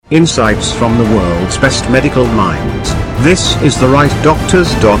Insights from the world's best medical minds. This is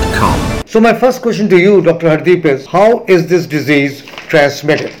therightdoctors.com. So my first question to you, Dr. Hardeep, is how is this disease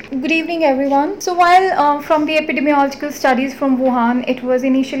transmitted? Good evening, everyone. So while from the epidemiological studies from Wuhan, it was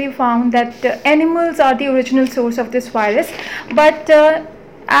initially found that animals are the original source of this virus, but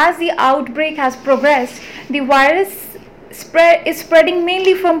as the outbreak has progressed, the virus is spreading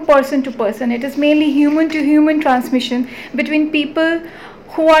mainly from person to person. It is mainly human to human transmission between people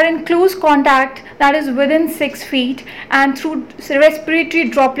who are in close contact, that is within 6 feet, and through respiratory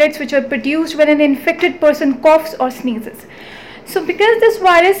droplets which are produced when an infected person coughs or sneezes. So because this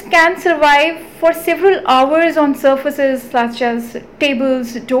virus can survive for several hours on surfaces such as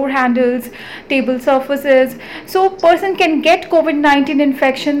tables, door handles, table surfaces, so a person can get COVID-19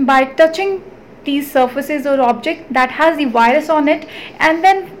 infection by touching these surfaces or object that has the virus on it, and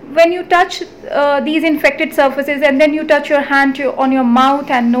then when you touch these infected surfaces and then you touch your hand on your mouth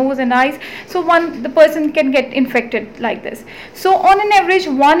and nose and eyes, so the person can get infected like this. So on an average,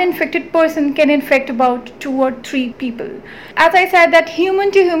 one infected person can infect about 2 or 3 people. As I said, that human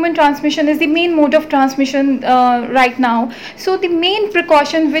to human transmission is the main mode of transmission right now. So the main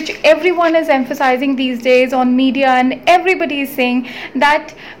precaution which everyone is emphasizing these days on media and everybody is saying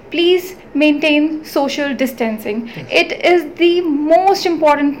that please maintain social distancing. It is the most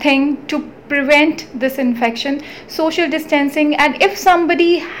important thing to prevent this infection, social distancing. And if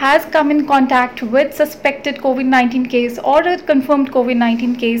somebody has come in contact with suspected COVID-19 case or a confirmed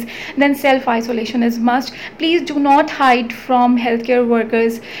COVID-19 case, then self-isolation is must. Please do not hide from healthcare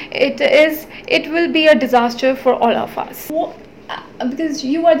workers. It will be a disaster for all of us. Because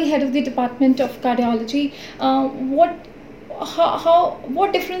you are the head of the Department of Cardiology,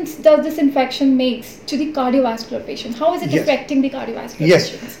 what difference does this infection makes to the cardiovascular patient? How is it affecting the cardiovascular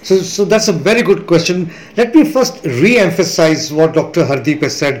patients? So that's a very good question. Let me first re-emphasize what Dr. Hardeep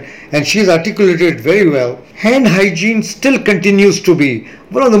has said, and she's articulated it very well. Hand hygiene still continues to be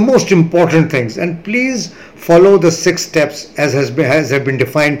one of the most important things, and please follow the 6 steps as have been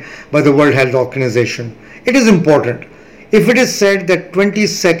defined by the World Health Organization. It is important. If it is said that 20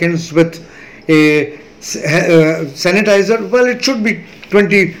 seconds with a sanitizer, well, it should be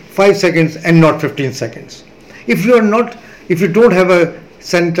 25 seconds and not 15 seconds. If you don't have a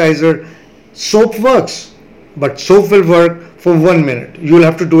sanitizer, soap works, but soap will work for 1 minute. You will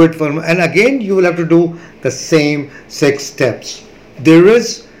have to do it and again you will have to do the same 6 steps.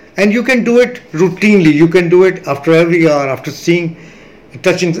 And you can do it routinely. You can do it after every hour, after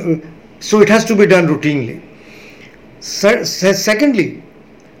touching. So it has to be done routinely. Secondly,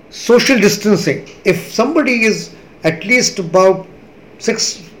 social distancing. If somebody is at least about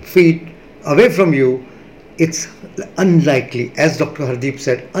 6 feet away from you, it's unlikely, as Dr. Hardeep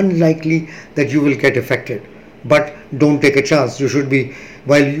said, unlikely that you will get affected. But don't take a chance. You should be,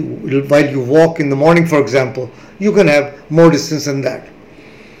 while you walk in the morning, for example, you can have more distance than that.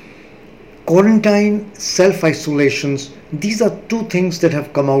 Quarantine, self-isolations, these are 2 things that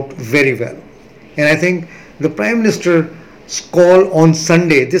have come out very well. And I think the Prime Minister call on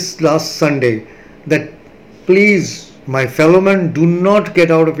Sunday, this last Sunday, that please, my fellow men, do not get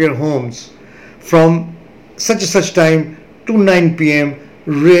out of your homes from such and such time to 9 p.m.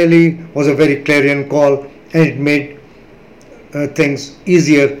 really was a very clarion call, and it made things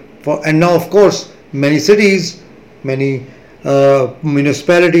easier and now of course many cities, many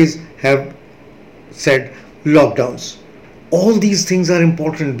municipalities have said lockdowns. All these things are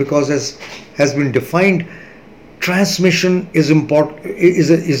important because, as has been defined, transmission is important,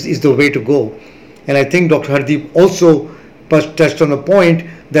 is the way to go. And I think Dr. Hardeep also touched on the point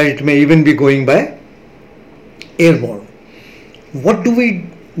that it may even be going by airborne. What do we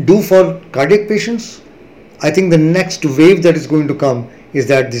do for cardiac patients? I think the next wave that is going to come is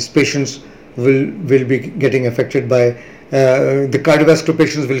that these patients will be getting affected by the cardiovascular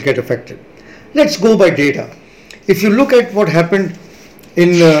patients will get affected. Let's go by data. If you look at what happened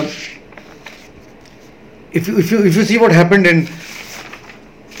in if you see what happened in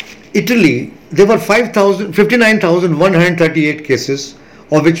Italy, there were 59,138 cases,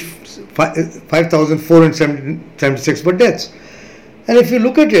 of which 5,476 were deaths. And if you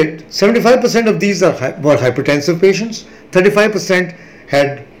look at it, 75% of these were hypertensive patients, 35%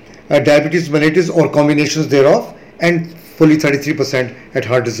 had diabetes mellitus or combinations thereof, and fully 33% had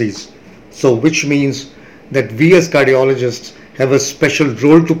heart disease. So which means that we as cardiologists have a special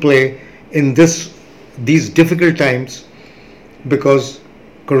role to play in these difficult times, because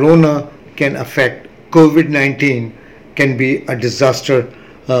corona can affect, COVID-19 can be a disaster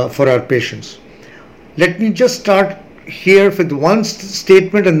for our patients. Let me just start here with one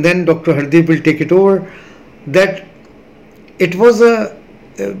statement, and then Dr. Hardeep will take it over, that it was a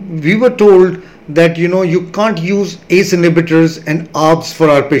we were told that you can't use ACE inhibitors and ARBs for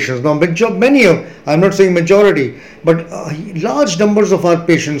our patients. Now, many of, I'm not saying majority, but large numbers of our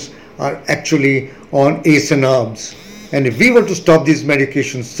patients are actually on ACE and ARBs. And if we were to stop these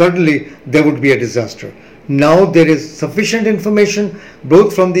medications, certainly there would be a disaster. Now there is sufficient information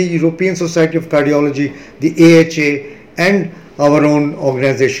both from the European Society of Cardiology, the AHA, and our own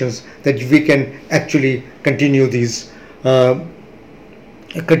organizations that we can actually continue these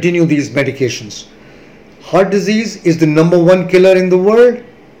medications. Heart disease is the number one killer in the world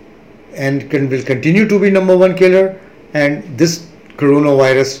and will continue to be number one killer, and this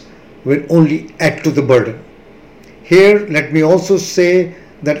coronavirus will only add to the burden. Here, let me also say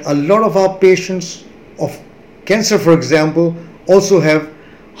that a lot of our patients of cancer, for example, also have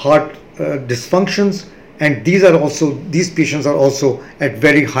heart dysfunctions, and these patients are also at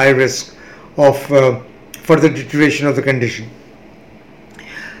very high risk of further deterioration of the condition.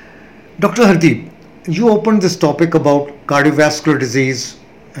 Dr. Hardeep, you opened this topic about cardiovascular disease,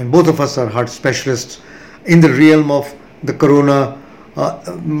 and both of us are heart specialists in the realm of the corona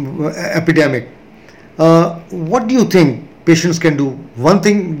epidemic. What do you think patients can do? One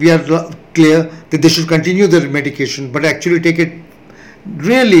thing, we are clear that they should continue their medication, but actually take it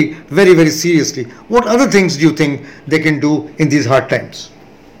really very, very seriously. What other things do you think they can do in these hard times?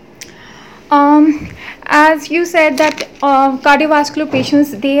 As you said that cardiovascular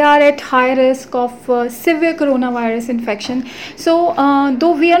patients, they are at high risk of severe coronavirus infection. So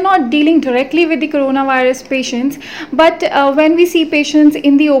though we are not dealing directly with the coronavirus patients, but when we see patients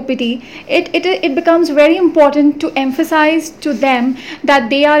in the OPD, it becomes very important to emphasize to them that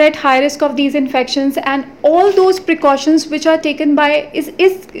they are at high risk of these infections, and all those precautions which are taken by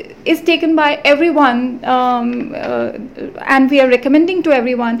is taken by everyone, and we are recommending to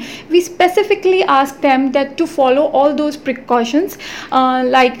everyone. We specifically ask them that to follow all those precautions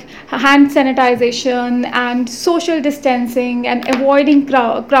like hand sanitization and social distancing and avoiding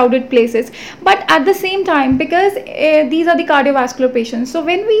crowded places. But at the same time, because these are the cardiovascular patients, so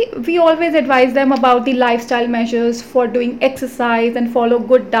when we always advise them about the lifestyle measures for doing exercise and follow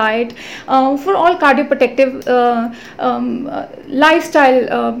good diet, for all cardioprotective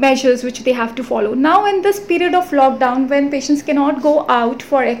lifestyle measures which they have to follow. Now in this period of lockdown, when patients cannot go out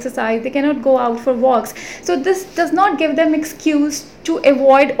for exercise, they cannot go out for walks, so this does not give them excuse to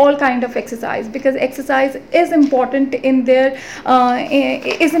avoid all kind of exercise, because exercise is important in their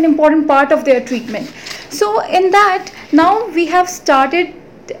is an important part of their treatment. So in that, now we have started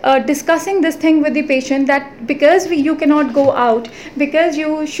discussing this thing with the patient, that because you cannot go out, because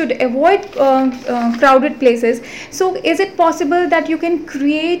you should avoid crowded places, so is it possible that you can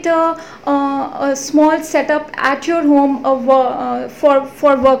create a small setup at your home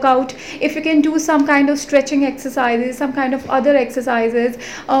for workout? If you can do some kind of stretching exercises, some kind of other exercises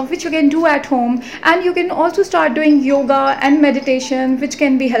which you can do at home, and you can also start doing yoga and meditation, which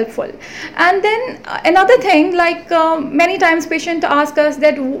can be helpful. And then another thing, like many times patients ask us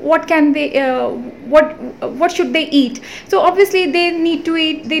that what can they what should they eat. So obviously they need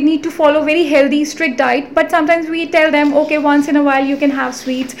to follow very healthy, strict diet, but sometimes we tell them, okay, once in a while you can have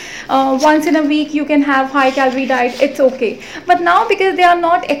sweets, once in a week you can have high calorie diet, it's okay. But now, because they are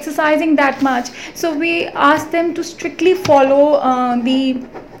not exercising that much, so we ask them to strictly follow the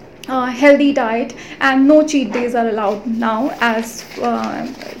healthy diet, and no cheat days are allowed now, as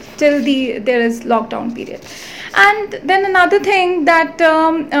till there is lockdown period. And then another thing that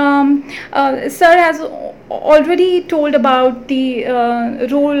sir has already told about the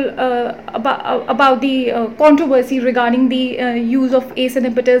role about the controversy regarding the use of ACE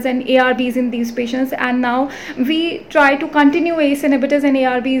inhibitors and ARBs in these patients, and now we try to continue ACE inhibitors and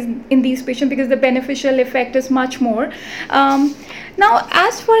ARBs in these patients because the beneficial effect is much more. Now,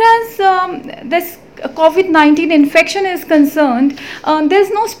 as far as this COVID-19 infection is concerned, there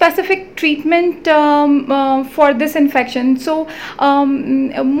is no specific treatment for this infection. So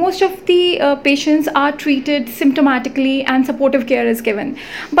most of the patients are treated symptomatically and supportive care is given.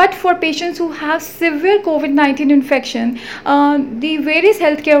 But for patients who have severe COVID-19 infection, the various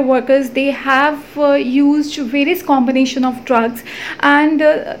healthcare workers, they have used various combination of drugs, and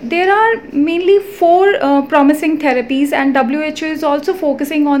there are mainly 4 promising therapies, and WHO is also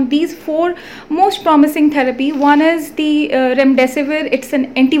focusing on these 4 most promising therapy. One is the remdesivir. It's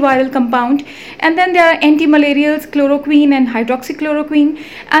an antiviral compound, and then there are antimalarials, chloroquine and hydroxychloroquine,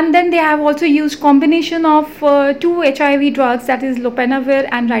 and then they have also used combination of two HIV drugs, that is lopinavir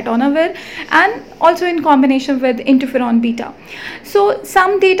and ritonavir, and also in combination with interferon beta. So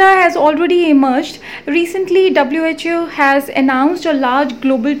some data has already emerged. Recently, WHO has announced a large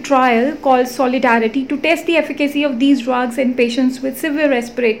global trial called Solidarity to test the efficacy of these drugs in patients with severe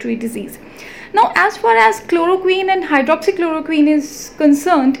respiratory disease. Now, as far as chloroquine and hydroxychloroquine is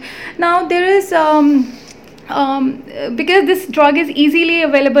concerned, now there is because this drug is easily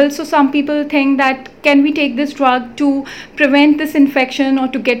available, so some people think that can we take this drug to prevent this infection or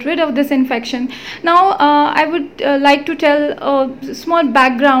to get rid of this infection. Now I would like to tell a small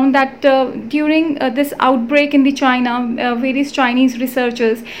background that during this outbreak in the China, various Chinese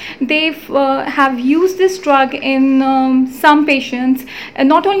researchers, they have used this drug in some patients,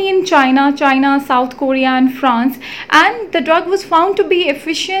 not only in China, South Korea and France, and the drug was found to be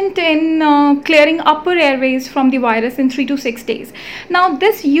efficient in clearing upper airways from the virus in 3 to 6 days. Now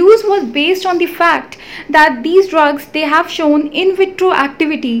this use was based on the fact that these drugs, they have shown in vitro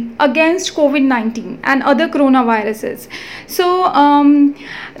activity against COVID-19 and other coronaviruses. So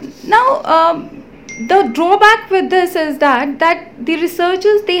now the drawback with this is that the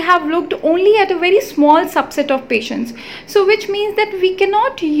researchers, they have looked only at a very small subset of patients, so which means that we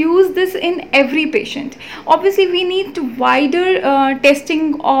cannot use this in every patient. Obviously we need wider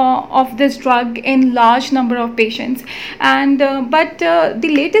testing of this drug in large number of patients, and but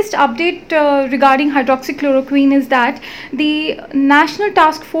the latest update regarding hydroxychloroquine is that the National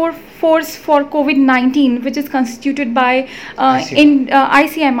Task Force for COVID-19, which is constituted by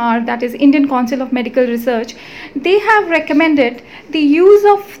ICMR, that is Indian Council of Medical Research, they have recommended the use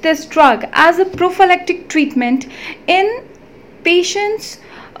of this drug as a prophylactic treatment in patients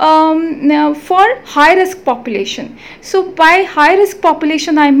for high risk population. So by high risk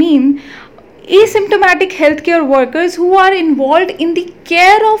population, I mean asymptomatic healthcare workers who are involved in the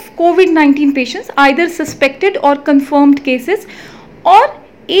care of COVID-19 patients, either suspected or confirmed cases, or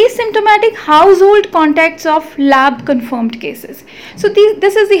asymptomatic household contacts of lab confirmed cases. So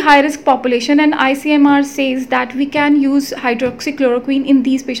this is the high risk population, and ICMR says that we can use hydroxychloroquine in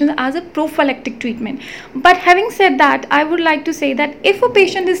these patients as a prophylactic treatment. But having said that, I would like to say that if a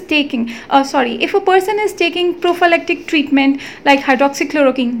patient is taking if a person is taking prophylactic treatment like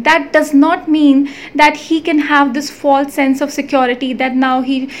hydroxychloroquine, that does not mean that he can have this false sense of security that now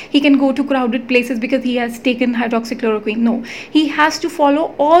he can go to crowded places because he has taken hydroxychloroquine. No, he has to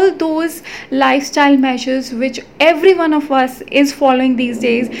follow all those lifestyle measures which every one of us is following these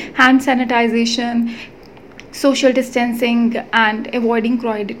days: hand sanitization, social distancing, and avoiding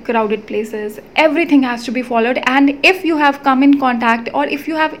crowded places. Everything has to be followed, and if you have come in contact or if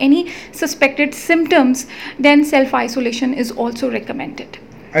you have any suspected symptoms, then self-isolation is also recommended.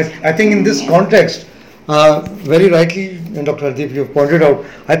 I think in this context, very rightly, Dr. Hardeep, you have pointed out,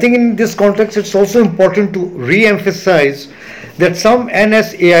 I think in this context it's also important to re-emphasize that some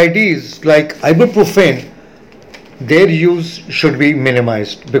NSAIDs like ibuprofen, their use should be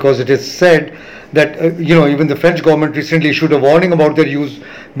minimized, because it is said that even the French government recently issued a warning about their use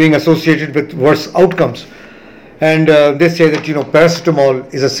being associated with worse outcomes, and they say that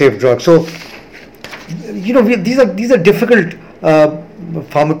paracetamol is a safe drug. So these are difficult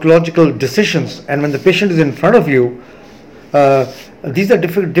pharmacological decisions, and when the patient is in front of you, these are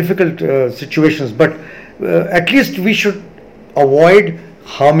difficult situations, but at least we should avoid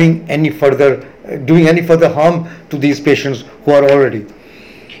doing any further harm to these patients who are already.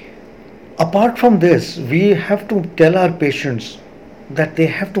 Apart from this, we have to tell our patients that they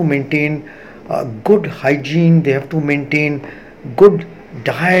have to maintain good hygiene, they have to maintain good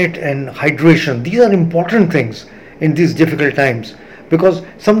diet and hydration. These are important things in these difficult times, because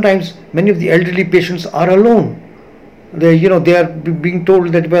sometimes many of the elderly patients are alone. They are being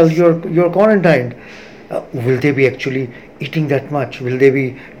told that, well, you're quarantined. Will they be actually eating that much? Will they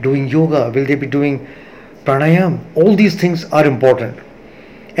be doing yoga? Will they be doing pranayam? All these things are important.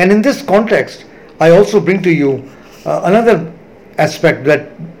 And in this context, I also bring to you another aspect that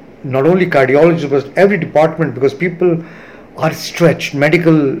not only cardiologists but every department, because people are stretched,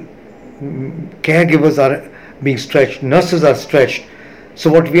 medical caregivers are being stretched, nurses are stretched.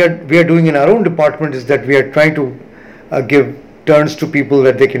 So what we are doing in our own department is that we are trying to give turns to people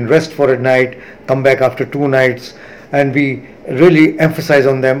that they can rest for a night, come back after 2 nights, and we really emphasize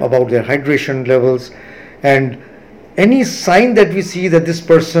on them about their hydration levels. And any sign that we see that this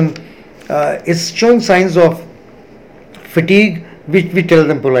person is showing signs of fatigue, we tell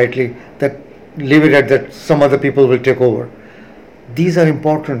them politely that leave it at that, some other people will take over. These are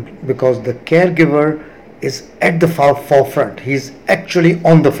important because the caregiver is at the forefront. He's actually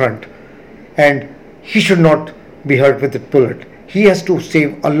on the front, and he should not be hurt with a bullet. He has to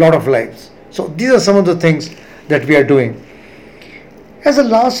save a lot of lives. So these are some of the things that we are doing. As a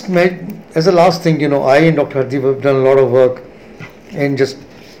last thing, I and Dr. Hardeep have done a lot of work in just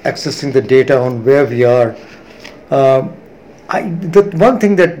accessing the data on where we are. The one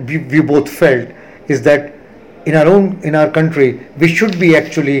thing that we both felt is that in our country we should be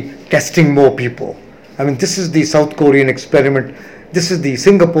actually testing more people. I mean, this is the South Korean experiment, this is the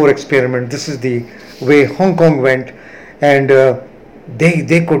Singapore experiment, this is the way Hong Kong went, and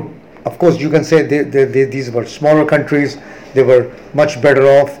they could, of course you can say these were smaller countries, they were much better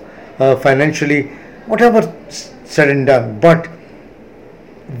off financially, whatever said and done, but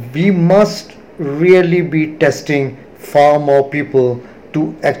we must really be testing far more people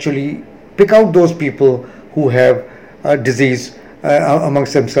to actually pick out those people who have a disease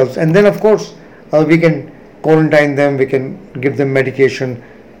amongst themselves, and then of course we can quarantine them, we can give them medication.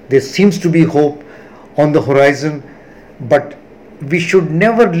 There seems to be hope on the horizon, but we should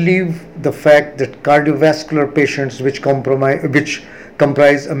never leave the fact that cardiovascular patients, which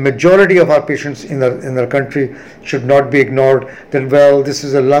comprise a majority of our patients in our country, should not be ignored. That, well, this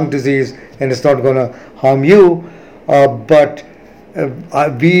is a lung disease and it's not going to harm you, but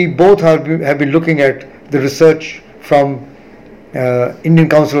we both have been looking at the research from Indian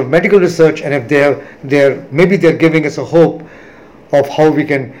Council of Medical Research, and if maybe they're giving us a hope of how we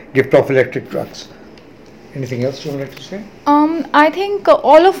can give prophylactic drugs. Anything else you would like to say? I think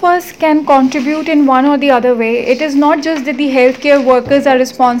all of us can contribute in one or the other way. It is not just that the healthcare workers are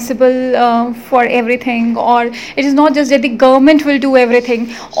responsible for everything, or it is not just that the government will do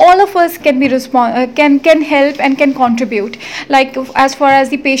everything. All of us can be can help and can contribute. Like as far as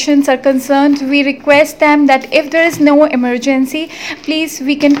the patients are concerned, we request them that if there is no emergency, please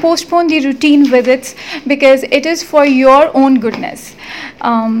we can postpone the routine visits because it is for your own goodness.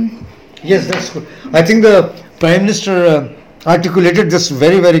 Yes, that's good. I think the Prime Minister articulated this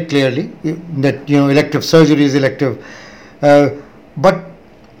very, very clearly, that elective surgery is elective, but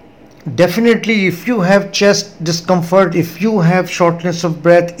definitely if you have chest discomfort, if you have shortness of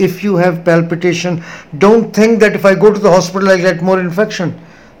breath, if you have palpitation, don't think that if I go to the hospital I'll get more infection.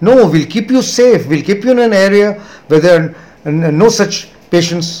 No, we'll keep you safe, we'll keep you in an area where there are no such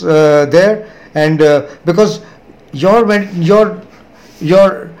patients there, and because your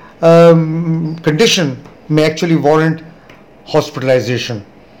condition may actually warrant hospitalization.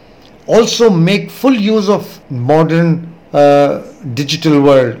 Also, make full use of modern digital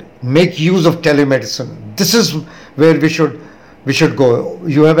world. Make use of telemedicine. This is where we should go.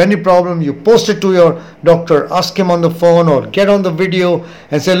 You have any problem, you post it to your doctor, ask him on the phone or get on the video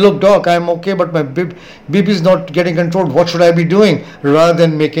and say, look doc, I'm okay, but my BP is not getting controlled. What should I be doing? Rather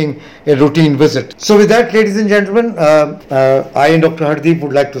than making a routine visit. So with that, ladies and gentlemen, I and Dr. Hardeep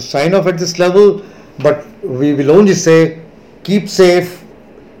would like to sign off at this level, but we will only say, keep safe,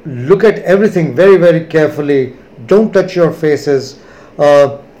 look at everything very, very carefully, don't touch your faces,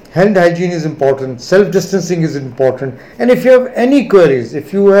 hand hygiene is important, self-distancing is important, and if you have any queries,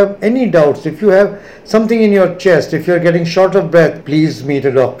 if you have any doubts, if you have something in your chest, if you are getting short of breath, please meet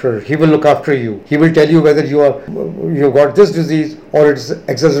a doctor. He will look after you. He will tell you whether you got this disease or it's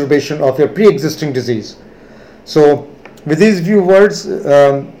exacerbation of your pre-existing disease. So with these few words,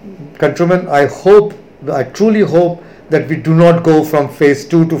 countrymen, I truly hope that we do not go from phase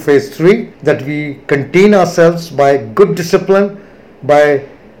 2 to phase 3, that we contain ourselves by good discipline, by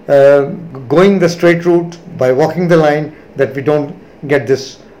going the straight route, by walking the line, that we don't get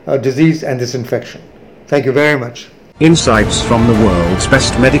this disease and this infection. Thank you very much. Insights from the world's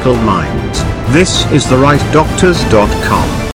best medical minds. This is therightdoctors.com.